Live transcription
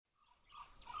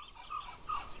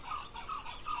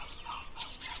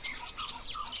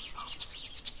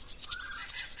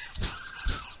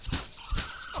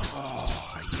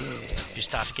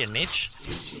start to get an itch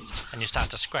and you start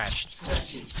to scratch.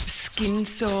 Skin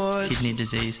sores, kidney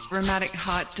disease, rheumatic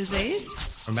heart disease,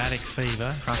 Rheumatic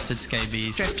fever, crusted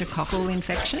scabies, streptococcal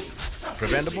infection.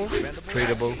 Preventable,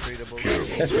 treatable,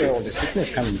 curable. That's where all the sickness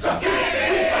comes from.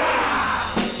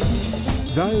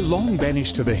 Though long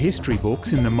banished to the history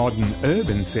books in the modern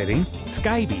urban setting,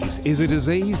 scabies is a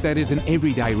disease that is an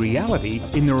everyday reality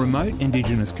in the remote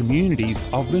Indigenous communities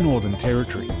of the Northern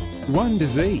Territory. One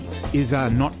Disease is a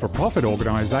not-for-profit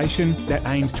organisation that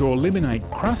aims to eliminate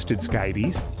crusted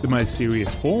scabies, the most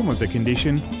serious form of the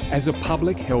condition, as a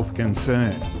public health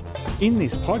concern. In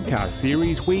this podcast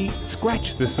series, we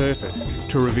scratch the surface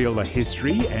to reveal the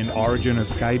history and origin of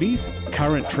scabies,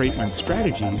 current treatment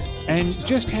strategies, and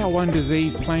just how One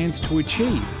Disease plans to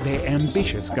achieve their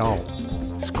ambitious goal.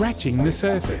 Scratching the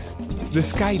surface, the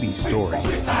scabies story.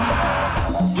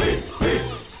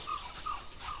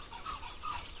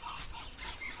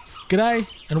 G'day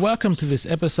and welcome to this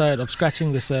episode of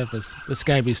Scratching the Surface, the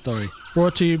scabies story,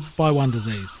 brought to you by One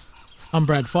Disease. I'm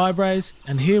Brad Fibrays,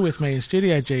 and here with me in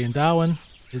Studio G in Darwin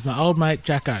is my old mate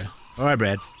Jacko. Hi,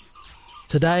 Brad.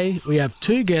 Today we have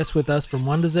two guests with us from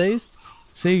One Disease,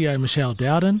 CEO Michelle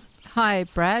Dowden. Hi,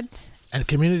 Brad. And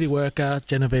community worker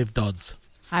Genevieve Dodds.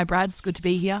 Hi, Brad. It's good to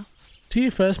be here. To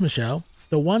you first, Michelle.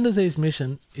 The One Disease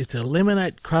mission is to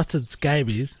eliminate crusted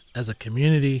scabies as a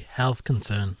community health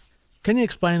concern. Can you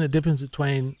explain the difference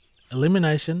between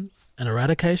elimination and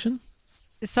eradication?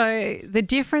 So the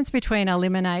difference between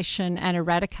elimination and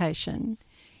eradication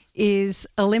is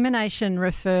elimination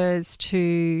refers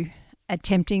to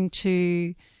attempting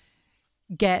to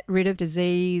get rid of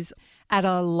disease at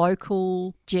a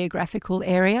local geographical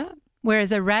area,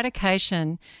 whereas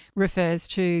eradication refers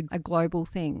to a global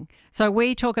thing. So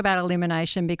we talk about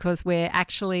elimination because we're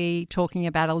actually talking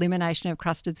about elimination of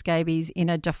crusted scabies in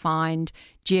a defined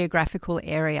geographical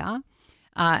area.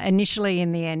 Initially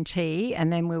in the NT,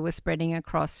 and then we were spreading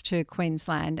across to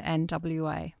Queensland and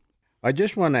WA. I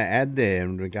just want to add there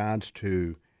in regards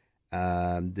to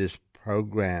this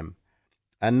program,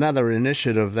 another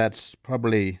initiative that's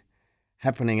probably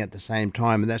happening at the same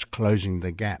time, and that's Closing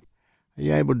the Gap. Are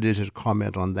you able to just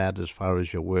comment on that as far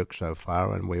as your work so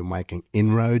far, and we're making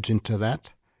inroads into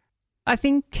that? I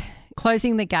think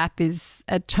Closing the Gap is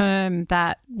a term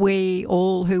that we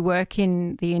all who work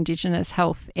in the Indigenous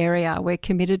health area, we're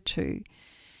committed to.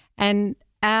 And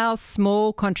our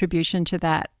small contribution to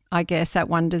that, I guess, at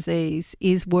One Disease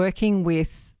is working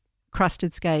with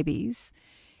crusted scabies,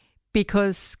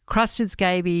 because crusted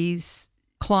scabies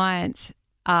clients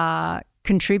are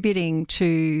contributing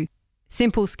to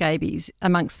simple scabies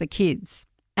amongst the kids.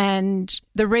 And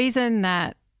the reason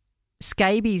that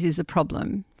scabies is a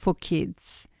problem for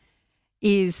kids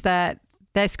is that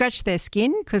they scratch their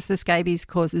skin because the scabies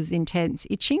causes intense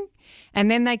itching,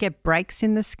 and then they get breaks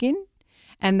in the skin,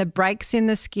 and the breaks in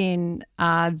the skin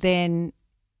then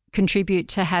contribute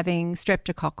to having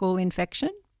streptococcal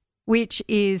infection, which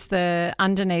is the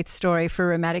underneath story for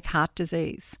rheumatic heart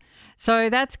disease. So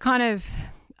that's kind of,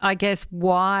 I guess,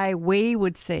 why we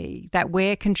would see that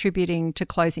we're contributing to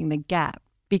closing the gap,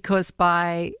 because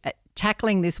by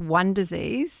tackling this one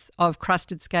disease of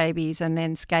crusted scabies and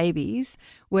then scabies,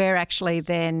 we're actually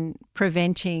then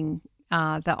preventing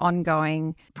the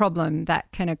ongoing problem that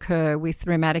can occur with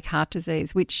rheumatic heart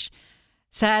disease, which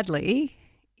sadly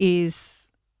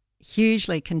is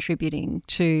hugely contributing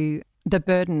to the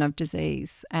burden of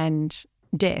disease and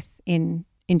death in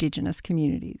Indigenous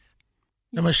communities.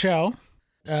 Now, Michelle,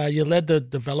 you led the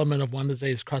development of One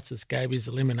Disease crusted scabies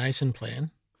elimination plan.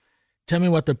 Tell me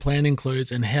what the plan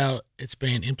includes and how it's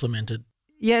being implemented.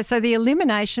 Yeah, so the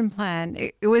elimination plan,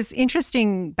 it was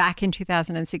interesting back in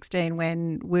 2016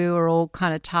 when we were all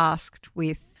kind of tasked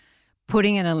with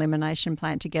putting an elimination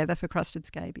plan together for crusted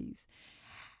scabies.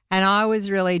 And I was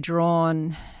really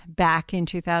drawn back in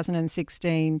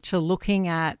 2016 to looking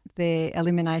at the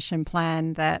elimination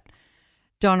plan that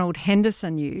Donald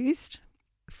Henderson used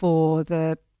for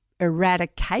the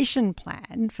eradication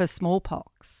plan for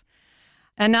smallpox.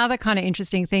 Another kind of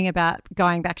interesting thing about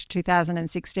going back to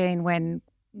 2016 when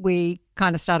we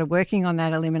kind of started working on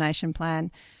that elimination plan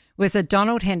was that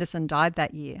Donald Henderson died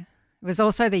that year. It was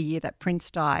also the year that Prince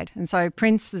died. And so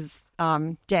Prince's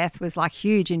death was like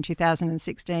huge in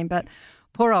 2016, but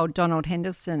poor old Donald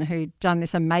Henderson, who'd done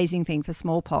this amazing thing for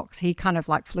smallpox, he kind of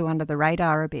like flew under the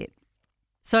radar a bit.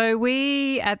 So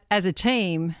we, as a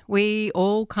team, we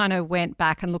all kind of went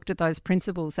back and looked at those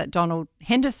principles that Donald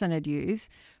Henderson had used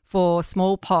for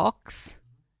smallpox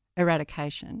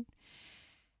eradication.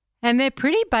 And they're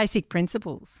pretty basic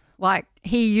principles. Like,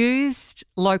 he used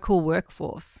local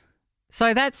workforce.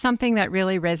 So that's something that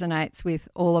really resonates with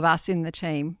all of us in the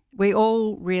team. We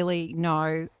all really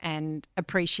know and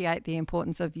appreciate the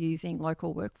importance of using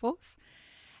local workforce.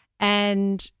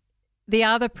 And the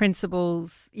other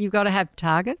principles, you've got to have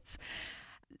targets.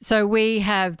 So we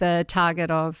have the target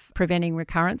of preventing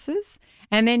recurrences,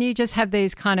 and then you just have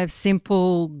these kind of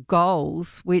simple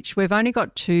goals, which we've only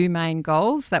got 2 main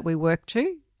goals that we work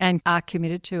to and are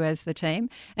committed to as the team.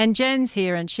 And Jen's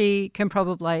here and she can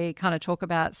probably kind of talk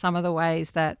about some of the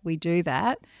ways that we do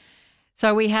that.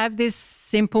 So we have this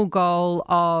simple goal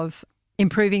of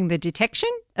improving the detection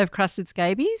of crusted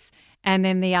scabies, and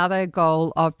then the other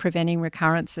goal of preventing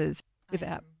recurrences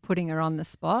without putting her on the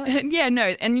spot. Yeah,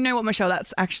 no. And you know what, Michelle,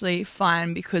 that's actually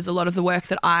fine because a lot of the work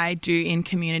that I do in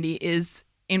community is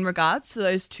in regards to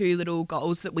those 2 little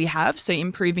goals that we have. So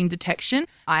improving detection,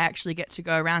 I actually get to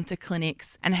go around to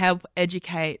clinics and help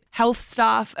educate health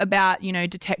staff about,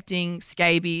 detecting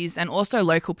scabies, and also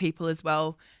local people as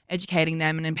well, educating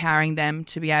them and empowering them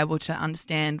to be able to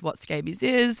understand what scabies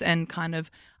is and kind of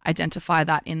identify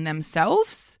that in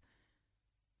themselves.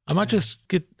 I might just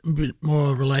get a bit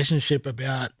more relationship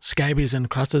about scabies and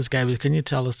crusted scabies. Can you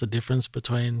tell us the difference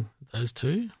between those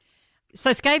 2?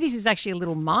 So scabies is actually a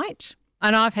little mite,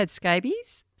 and I've had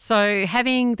scabies. So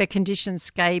having the condition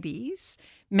scabies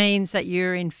means that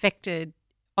you're infected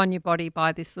on your body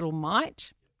by this little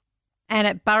mite, and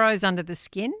it burrows under the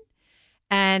skin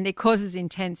and it causes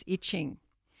intense itching.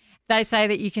 They say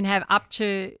that you can have up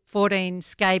to 14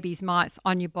 scabies mites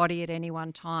on your body at any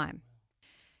one time.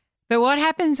 But what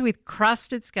happens with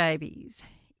crusted scabies,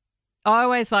 I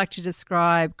always like to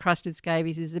describe crusted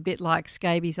scabies as a bit like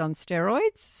scabies on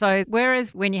steroids. So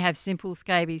whereas when you have simple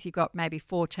scabies, you've got maybe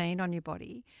 14 on your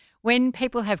body, when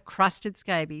people have crusted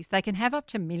scabies, they can have up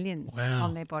to millions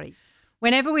on their body.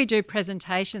 Whenever we do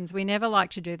presentations, we never like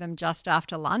to do them just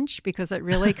after lunch because it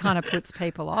really kind of puts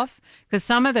people off, because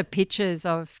some of the pictures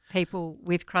of people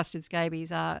with crusted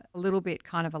scabies are a little bit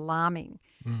kind of alarming.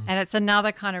 And it's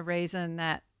another kind of reason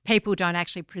that people don't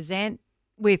actually present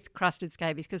with crusted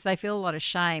scabies because they feel a lot of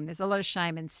shame. There's a lot of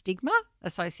shame and stigma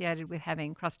associated with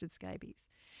having crusted scabies.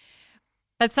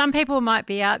 But some people might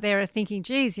be out there thinking,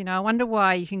 geez, I wonder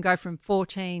why you can go from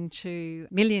 14 to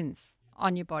millions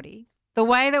on your body. The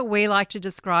way that we like to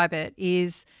describe it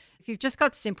is if you've just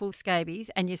got simple scabies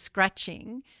and you're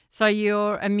scratching, so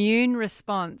your immune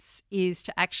response is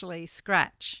to actually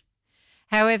scratch.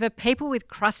 However, people with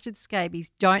crusted scabies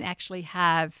don't actually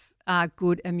have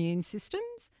good immune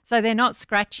systems, so they're not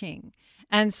scratching.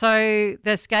 And so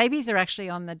the scabies are actually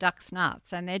on the duck's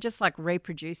nuts and they're just like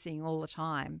reproducing all the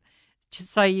time.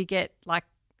 So you get like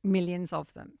millions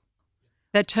of them.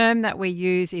 The term that we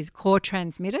use is core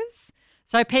transmitters.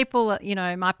 So people,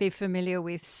 might be familiar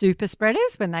with super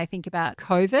spreaders when they think about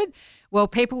COVID. Well,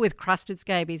 people with crusted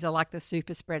scabies are like the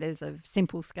super spreaders of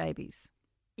simple scabies.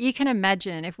 You can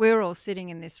imagine if we were all sitting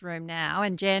in this room now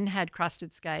and Jen had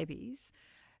crusted scabies,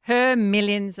 her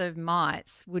millions of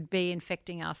mites would be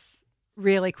infecting us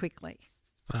really quickly.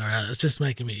 All right, it's just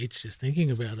making me itch just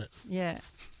thinking about it. Yeah.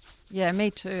 Yeah,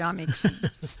 me too. I'm itching.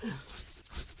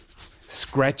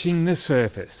 Scratching the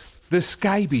surface, the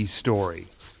scabies story.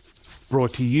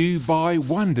 Brought to you by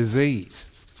One Disease.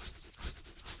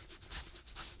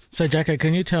 So, Jacko,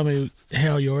 can you tell me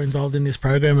how you're involved in this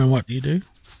program and what you do?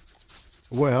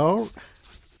 Well,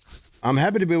 I'm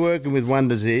happy to be working with One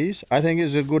Disease. I think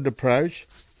it's a good approach.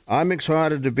 I'm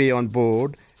excited to be on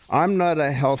board. I'm not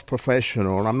a health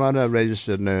professional. I'm not a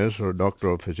registered nurse or a doctor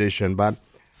or physician, but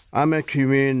I'm a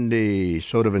community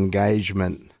sort of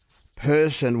engagement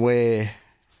person where,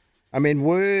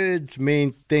 words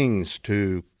mean things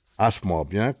to us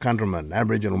mob, countrymen,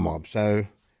 Aboriginal mob. So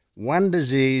One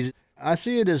Disease, I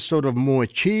see it as sort of more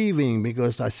achieving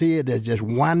because I see it as just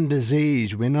one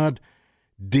disease. We're not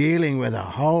dealing with a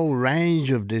whole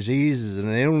range of diseases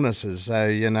and illnesses.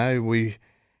 So, we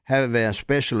have our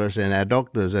specialists and our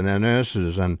doctors and our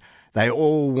nurses, and they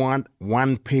all want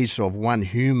one piece of one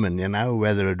human,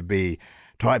 whether it be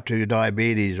type 2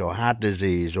 diabetes or heart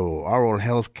disease or oral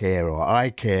health care or eye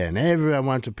care, and everyone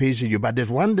wants a piece of you. But there's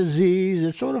one disease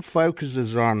that sort of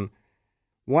focuses on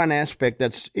one aspect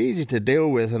that's easy to deal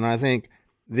with, and I think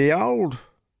the old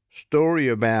story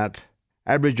about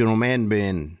Aboriginal men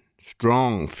being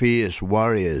strong, fierce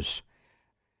warriors,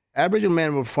 Aboriginal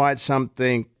men will fight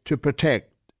something to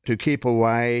protect, to keep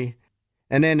away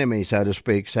an enemy, so to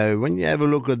speak. So when you have a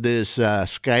look at this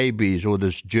scabies or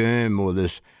this germ or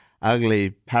this ugly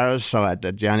parasite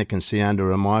that you only can see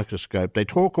under a microscope, they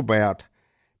talk about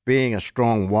being a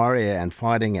strong warrior and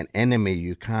fighting an enemy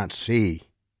you can't see.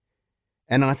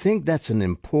 And I think that's an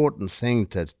important thing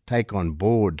to take on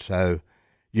board. So,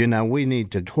 we need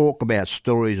to talk about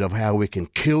stories of how we can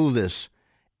kill this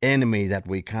enemy that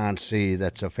we can't see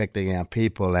that's affecting our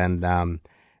people. And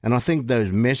I think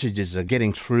those messages are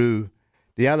getting through.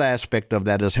 The other aspect of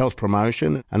that is health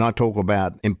promotion, and I talk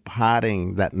about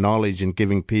imparting that knowledge and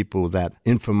giving people that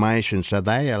information so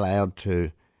they're allowed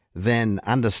to then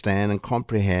understand and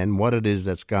comprehend what it is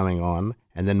that's going on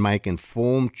and then make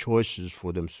informed choices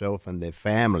for themselves and their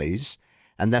families.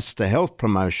 And that's the health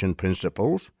promotion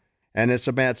principles. And it's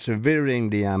about severing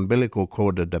the umbilical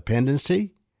cord of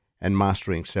dependency and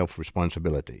mastering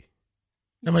self-responsibility.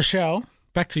 Now, Michelle,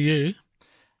 back to you.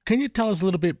 Can you tell us a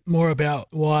little bit more about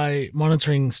why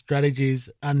monitoring strategies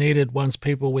are needed once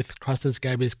people with clustered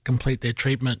scabies complete their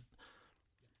treatment?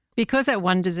 Because at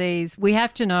One Disease, we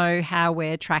have to know how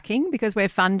we're tracking because we're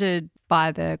funded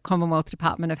by the Commonwealth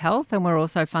Department of Health and we're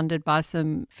also funded by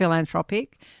some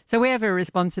philanthropic. So we have a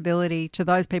responsibility to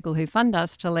those people who fund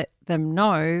us to let them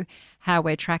know how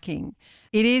we're tracking.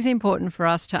 It is important for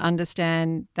us to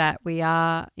understand that we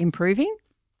are improving,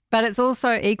 but it's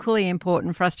also equally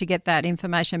important for us to get that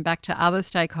information back to other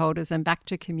stakeholders and back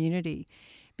to community.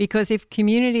 Because if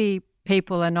community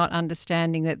people are not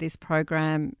understanding that this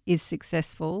program is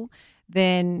successful,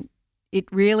 then it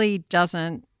really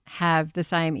doesn't have the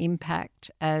same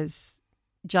impact as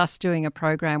just doing a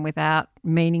program without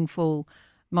meaningful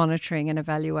monitoring and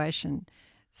evaluation.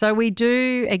 So we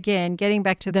do, again, getting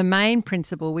back to the main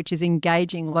principle, which is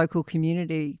engaging local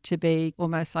community to be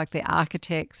almost like the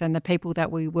architects and the people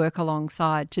that we work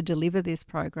alongside to deliver this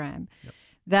program. Yep.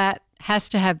 That has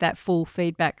to have that full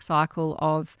feedback cycle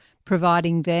of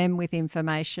providing them with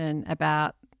information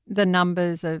about the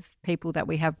numbers of people that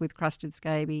we have with crusted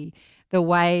scabies, the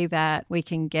way that we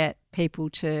can get people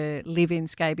to live in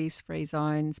scabies-free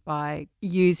zones by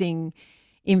using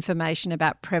information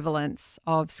about prevalence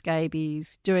of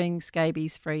scabies, doing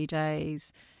scabies-free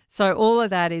days. So all of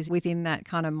that is within that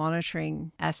kind of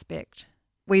monitoring aspect.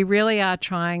 We really are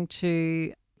trying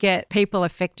to get people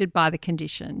affected by the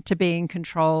condition to be in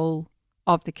control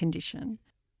of the condition.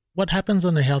 What happens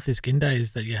on the Healthy Skin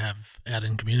Days that you have out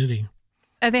in community?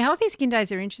 The Healthy Skin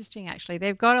Days are interesting, actually.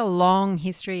 They've got a long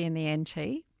history in the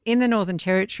NT. In the Northern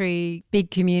Territory,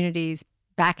 big communities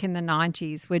back in the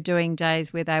 90s were doing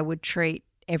days where they would treat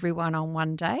everyone on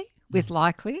one day with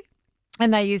LyClear.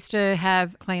 And they used to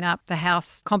have clean up the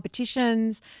house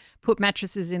competitions, put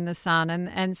mattresses in the sun.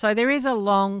 And so there is a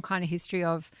long kind of history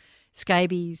of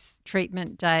scabies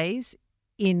treatment days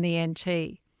in the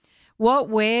NT. What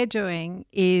we're doing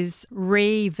is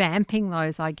revamping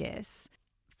those, I guess.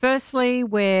 Firstly,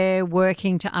 we're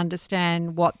working to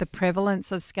understand what the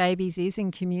prevalence of scabies is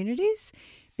in communities,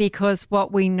 because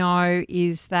what we know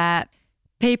is that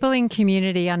people in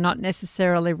community are not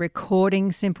necessarily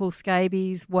recording simple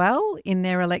scabies well in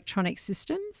their electronic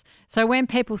systems. So when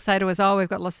people say to us, oh, we've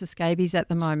got lots of scabies at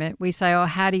the moment, we say, oh,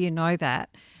 how do you know that?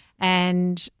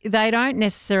 And they don't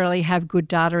necessarily have good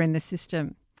data in the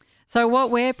system. So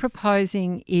what we're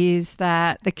proposing is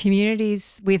that the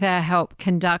communities, with our help,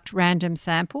 conduct random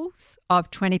samples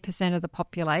of 20% of the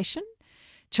population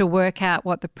to work out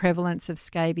what the prevalence of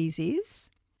scabies is.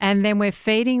 And then we're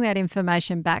feeding that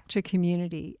information back to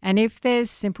community. And if there's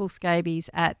simple scabies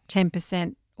at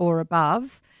 10% or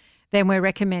above, then we're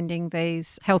recommending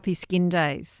these Healthy Skin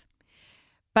Days.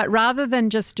 But rather than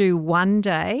just do one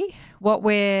day, what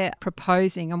we're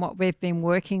proposing and what we've been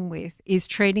working with is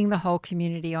treating the whole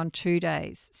community on 2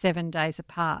 days, 7 days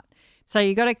apart. So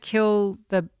you've got to kill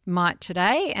the mite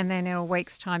today, and then in a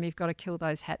week's time you've got to kill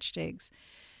those hatched eggs.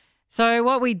 So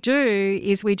what we do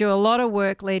is we do a lot of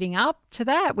work leading up to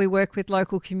that. We work with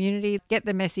local community, get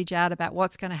the message out about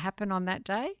what's going to happen on that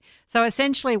day. So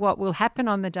essentially what will happen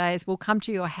on the day is we'll come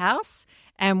to your house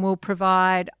and we'll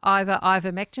provide either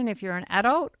ivermectin if you're an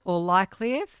adult or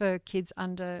LyClear for kids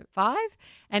under 5,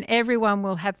 and everyone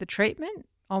will have the treatment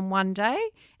on one day,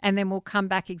 and then we'll come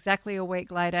back exactly a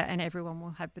week later and everyone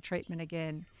will have the treatment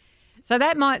again. So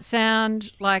that might sound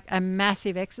like a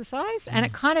massive exercise, and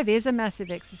it kind of is a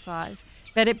massive exercise,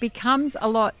 but it becomes a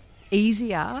lot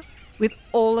easier with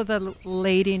all of the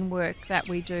lead-in work that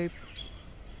we do.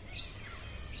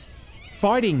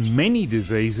 Fighting many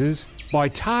diseases by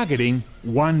targeting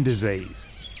one disease,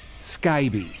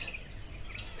 scabies.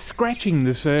 Scratching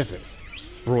the Surface,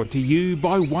 brought to you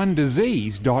by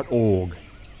onedisease.org.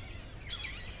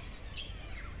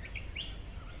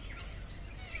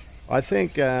 I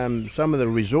think some of the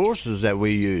resources that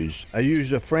we use are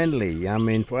user-friendly. I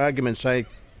mean, for argument's sake,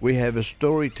 we have a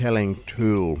storytelling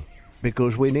tool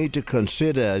because we need to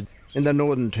consider, in the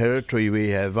Northern Territory,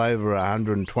 we have over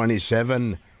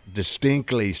 127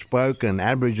 distinctly spoken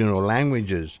Aboriginal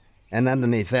languages, and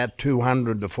underneath that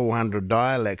 200 to 400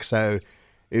 dialects. So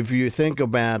if you think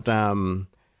about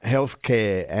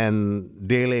healthcare and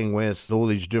dealing with all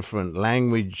these different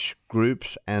language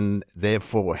groups and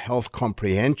therefore health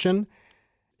comprehension,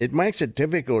 it makes it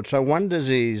difficult. So One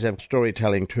Disease have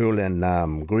storytelling tool in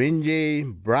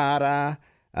Grinji, Brara,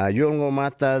 Yulngo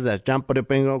Mata, the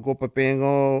Jamparipingo,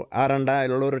 Kupapingo, Aranda,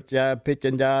 Lurtia,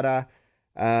 Pichanjara,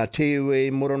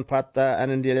 Tiwi, Murunpata,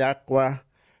 Anandilakwa,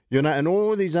 and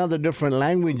all these other different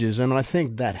languages. And I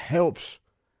think that helps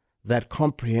that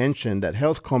comprehension, that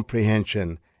health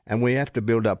comprehension. And we have to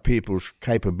build up people's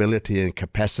capability and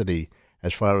capacity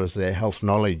as far as their health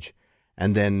knowledge,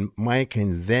 and then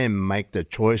making them make the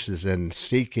choices and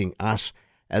seeking us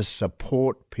as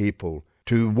support people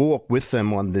to walk with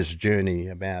them on this journey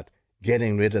about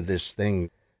getting rid of this thing.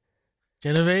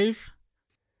 Genevieve?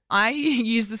 I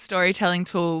use the storytelling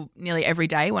tool nearly every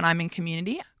day when I'm in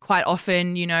community. Quite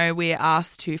often, we're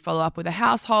asked to follow up with a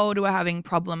household who are having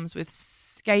problems with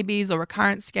scabies or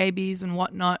recurrent scabies and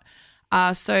whatnot.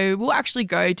 So we'll actually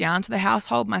go down to the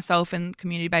household, myself and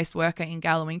community-based worker in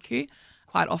Galawinku,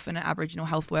 quite often an Aboriginal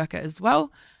health worker as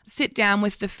well, sit down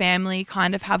with the family,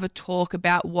 kind of have a talk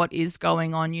about what is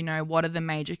going on, what are the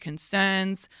major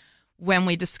concerns. When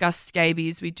we discuss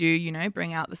scabies, we do,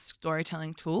 bring out the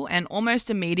storytelling tool, and almost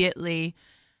immediately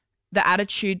the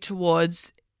attitude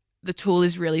towards the tool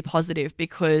is really positive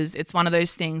because it's one of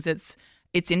those things, it's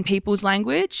in people's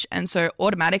language, and so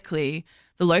automatically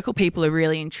the local people are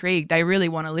really intrigued. They really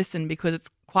want to listen because it's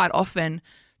quite often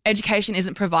education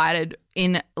isn't provided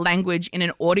in language in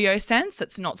an audio sense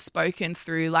that's not spoken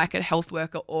through like a health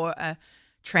worker or a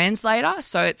translator.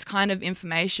 So it's kind of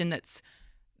information that's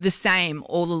the same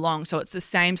all along. So it's the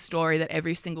same story that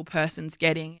every single person's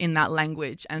getting in that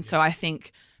language. And so I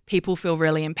think people feel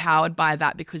really empowered by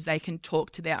that because they can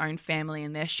talk to their own family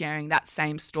and they're sharing that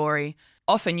same story.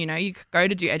 Often, you go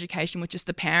to do education with just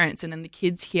the parents and then the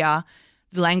kids hear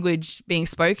the language being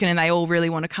spoken and they all really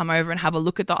want to come over and have a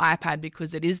look at the iPad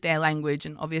because it is their language,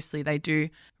 and obviously they do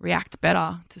react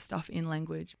better to stuff in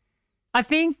language. I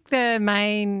think the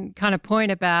main kind of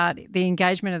point about the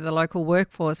engagement of the local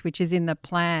workforce, which is in the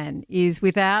plan, is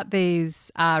without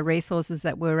these resources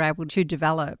that we're able to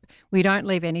develop, we don't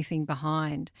leave anything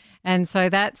behind. And so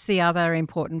that's the other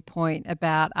important point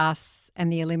about us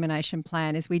and the elimination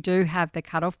plan is we do have the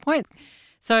cutoff point.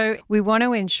 So we want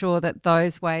to ensure that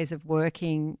those ways of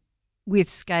working with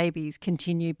scabies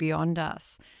continue beyond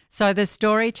us. So the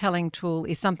storytelling tool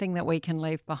is something that we can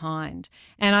leave behind.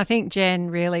 And I think Jen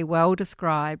really well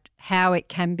described how it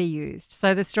can be used.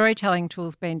 So the storytelling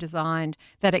tool's been designed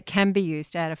that it can be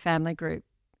used at a family group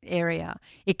area.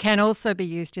 It can also be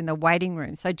used in the waiting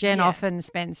room. So Jen often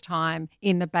spends time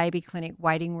in the baby clinic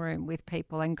waiting room with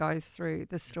people and goes through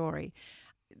the story.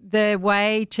 The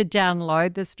way to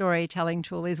download the storytelling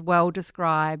tool is well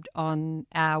described on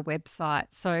our website.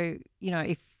 So,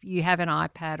 if you have an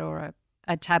iPad or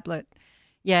a tablet,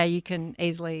 you can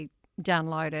easily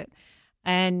download it.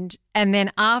 And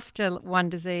then after One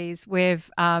Disease, we've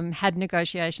had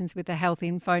negotiations with the Health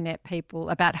InfoNet people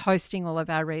about hosting all of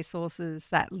our resources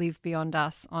that live beyond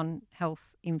us on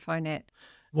Health InfoNet.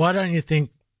 Why don't you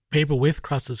think people with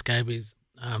crusted scabies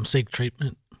seek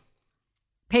treatment?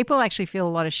 People actually feel a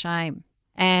lot of shame,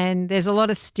 and there's a lot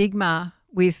of stigma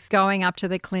with going up to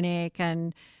the clinic,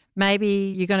 and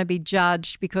maybe you're going to be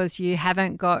judged because you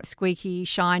haven't got squeaky,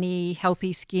 shiny,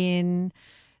 healthy skin.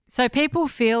 So people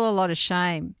feel a lot of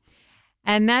shame.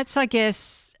 And that's, I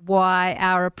guess, why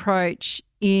our approach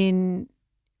in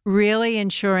really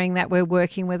ensuring that we're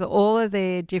working with all of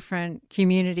the different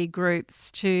community groups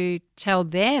to tell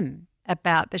them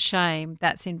about the shame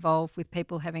that's involved with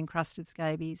people having crusted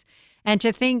scabies, and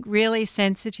to think really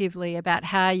sensitively about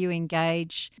how you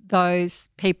engage those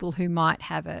people who might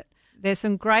have it. There's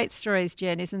some great stories,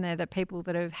 Jen, isn't there, that people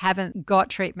that haven't got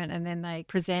treatment and then they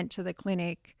present to the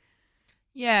clinic.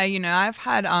 Yeah, I've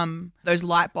had those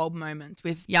light bulb moments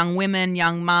with young women,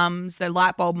 young mums, the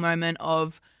light bulb moment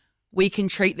of we can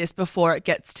treat this before it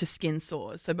gets to skin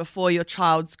sores. So before your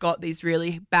child's got these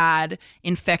really bad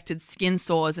infected skin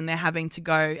sores and they're having to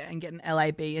go and get an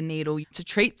LAB, a needle to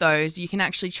treat those, you can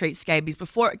actually treat scabies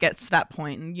before it gets to that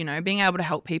point. And, being able to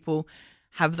help people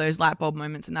have those light bulb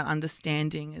moments and that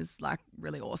understanding is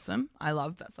really awesome. I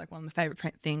love that's one of the favorite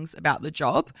things about the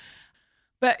job.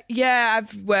 But yeah,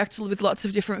 I've worked with lots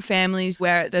of different families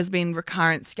where there's been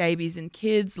recurrent scabies in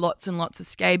kids, lots and lots of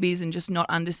scabies, and just not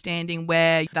understanding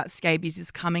where that scabies is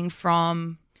coming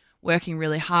from, working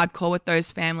really hardcore with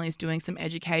those families, doing some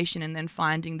education, and then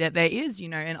finding that there is,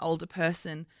 an older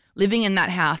person living in that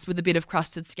house with a bit of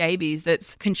crusted scabies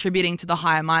that's contributing to the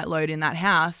higher mite load in that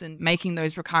house and making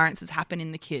those recurrences happen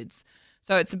in the kids.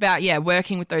 So it's about,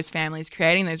 working with those families,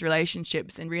 creating those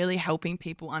relationships and really helping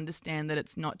people understand that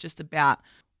it's not just about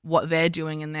what they're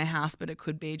doing in their house, but it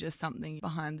could be just something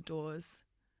behind the doors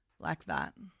like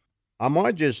that. I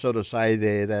might just sort of say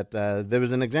there that there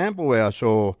was an example where I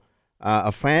saw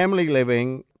a family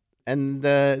living, and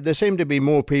there seemed to be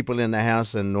more people in the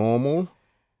house than normal,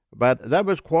 but that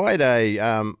was quite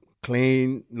a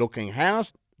clean-looking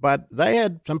house, but they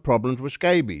had some problems with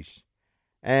scabies.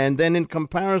 And then in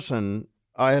comparison,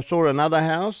 I saw another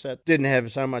house that didn't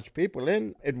have so much people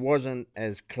in. It wasn't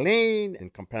as clean in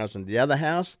comparison to the other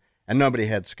house, and nobody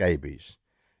had scabies.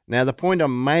 Now, the point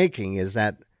I'm making is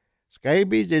that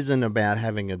scabies isn't about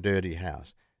having a dirty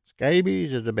house.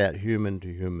 Scabies is about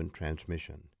human-to-human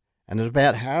transmission, and it's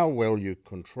about how well you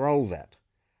control that.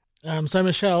 So,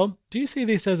 Michelle, do you see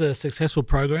this as a successful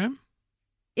program?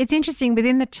 It's interesting,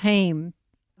 within the team,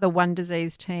 the One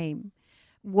Disease team,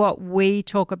 what we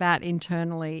talk about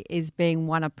internally is being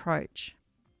one approach.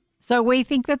 So we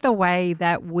think that the way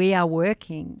that we are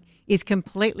working is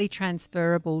completely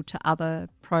transferable to other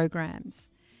programs.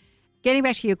 Getting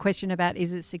back to your question about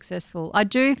is it successful, I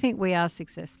do think we are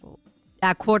successful.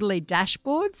 Our quarterly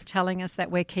dashboards telling us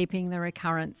that we're keeping the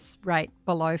recurrence rate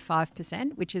below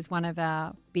 5%, which is one of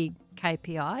our big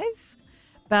KPIs.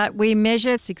 But we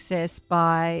measure success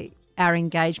by our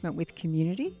engagement with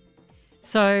community.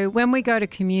 So when we go to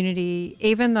community,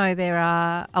 even though there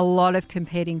are a lot of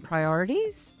competing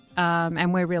priorities,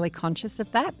 and we're really conscious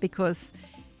of that because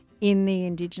in the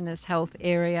Indigenous health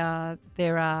area,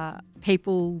 there are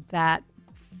people that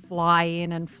fly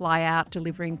in and fly out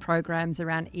delivering programs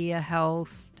around ear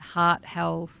health, heart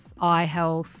health, eye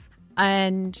health,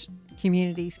 and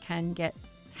communities can get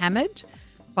hammered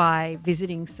by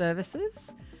visiting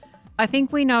services. I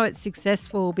think we know it's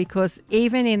successful because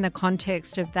even in the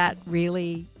context of that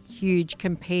really huge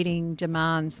competing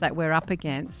demands that we're up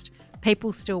against,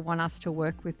 people still want us to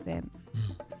work with them.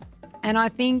 And I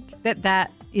think that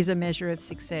that is a measure of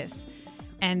success.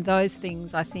 And those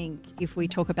things, I think, if we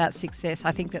talk about success,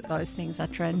 I think that those things are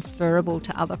transferable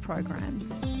to other programs.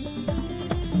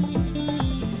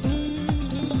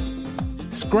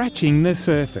 Scratching the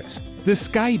Surface, the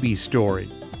scabies story,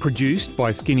 produced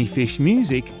by Skinny Fish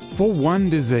Music for One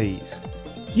Disease.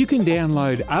 You can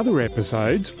download other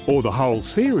episodes or the whole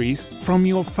series from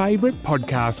your favourite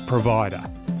podcast provider.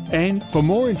 And for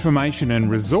more information and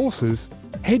resources,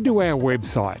 head to our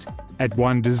website at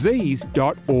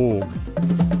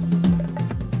onedisease.org.